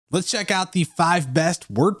Let's check out the 5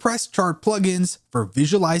 best WordPress chart plugins for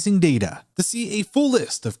visualizing data. To see a full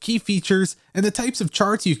list of key features and the types of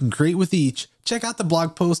charts you can create with each, check out the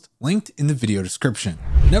blog post linked in the video description.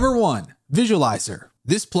 Number 1, Visualizer.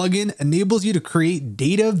 This plugin enables you to create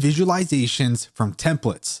data visualizations from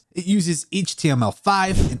templates. It uses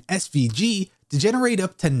HTML5 and SVG to generate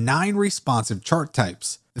up to 9 responsive chart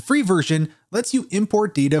types. The free version lets you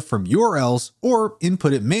import data from URLs or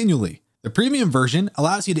input it manually. The premium version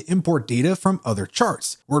allows you to import data from other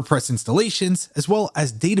charts, WordPress installations, as well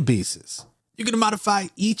as databases. You can modify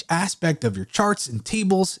each aspect of your charts and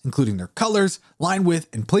tables, including their colors, line width,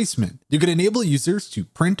 and placement. You can enable users to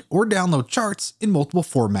print or download charts in multiple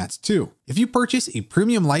formats too. If you purchase a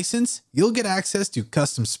premium license, you'll get access to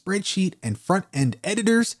custom spreadsheet and front-end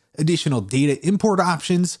editors, additional data import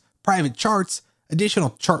options, private charts,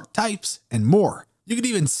 additional chart types, and more. You can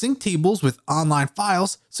even sync tables with online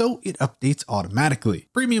files so it updates automatically.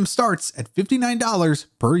 Premium starts at $59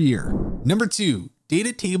 per year. Number 2,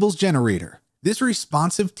 Data Tables Generator. This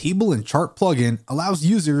responsive table and chart plugin allows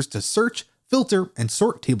users to search, filter, and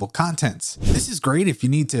sort table contents. This is great if you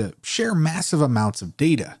need to share massive amounts of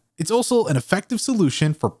data. It's also an effective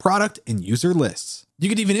solution for product and user lists. You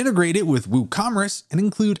can even integrate it with WooCommerce and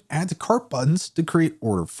include add to cart buttons to create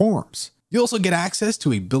order forms. You also get access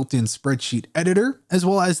to a built-in spreadsheet editor, as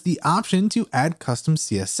well as the option to add custom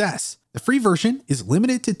CSS. The free version is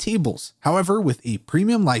limited to tables. However, with a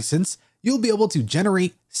premium license, you'll be able to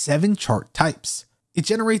generate 7 chart types. It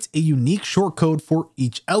generates a unique shortcode for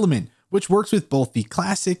each element, which works with both the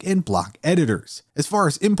classic and block editors. As far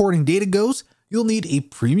as importing data goes, you'll need a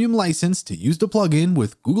premium license to use the plugin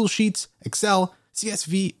with Google Sheets, Excel,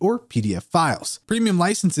 CSV, or PDF files. Premium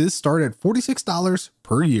licenses start at $46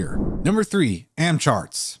 per year. Number 3,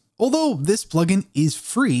 Mcharts. Although this plugin is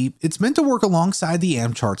free, it's meant to work alongside the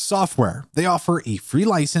Mchard software. They offer a free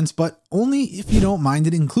license, but only if you don't mind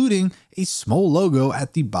it including a small logo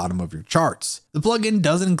at the bottom of your charts. The plugin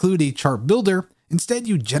doesn't include a chart builder. Instead,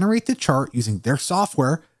 you generate the chart using their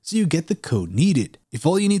software, so you get the code needed. If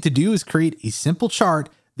all you need to do is create a simple chart,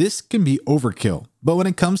 this can be overkill. But when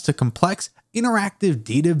it comes to complex, interactive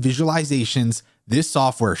data visualizations, this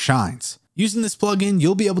software shines. Using this plugin,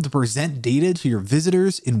 you'll be able to present data to your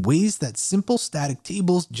visitors in ways that simple static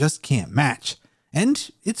tables just can't match. And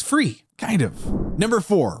it's free, kind of. Number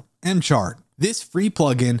 4, Mchard. This free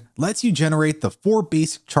plugin lets you generate the 4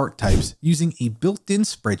 basic chart types using a built-in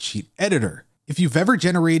spreadsheet editor. If you've ever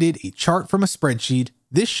generated a chart from a spreadsheet,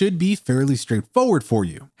 this should be fairly straightforward for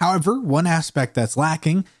you. However, one aspect that's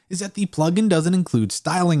lacking is that the plugin doesn't include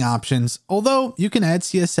styling options, although you can add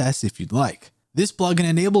CSS if you'd like. This plugin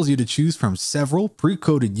enables you to choose from several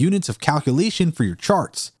pre-coded units of calculation for your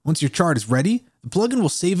charts. Once your chart is ready, the plugin will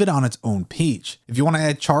save it on its own page. If you want to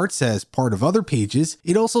add charts as part of other pages,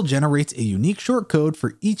 it also generates a unique shortcode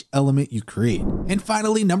for each element you create. And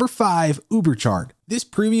finally, number 5, Uberchart. This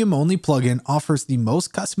premium-only plugin offers the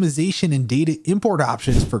most customization and data import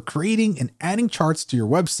options for creating and adding charts to your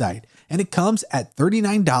website, and it comes at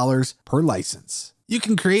 $39 per license. You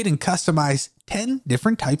can create and customize 10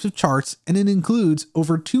 different types of charts, and it includes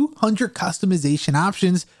over 200 customization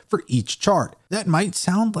options for each chart. That might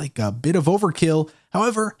sound like a bit of overkill.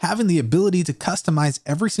 However, having the ability to customize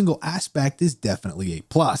every single aspect is definitely a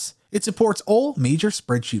plus. It supports all major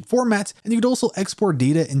spreadsheet formats, and you can also export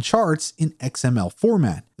data and charts in XML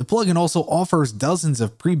format. The plugin also offers dozens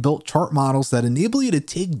of pre-built chart models that enable you to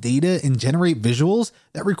take data and generate visuals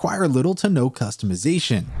that require little to no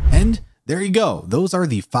customization. And there you go. Those are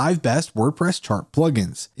the 5 best WordPress chart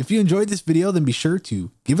plugins. If you enjoyed this video, then be sure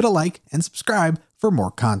to give it a like and subscribe for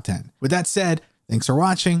more content. With that said, thanks for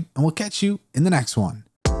watching, and we'll catch you in the next one.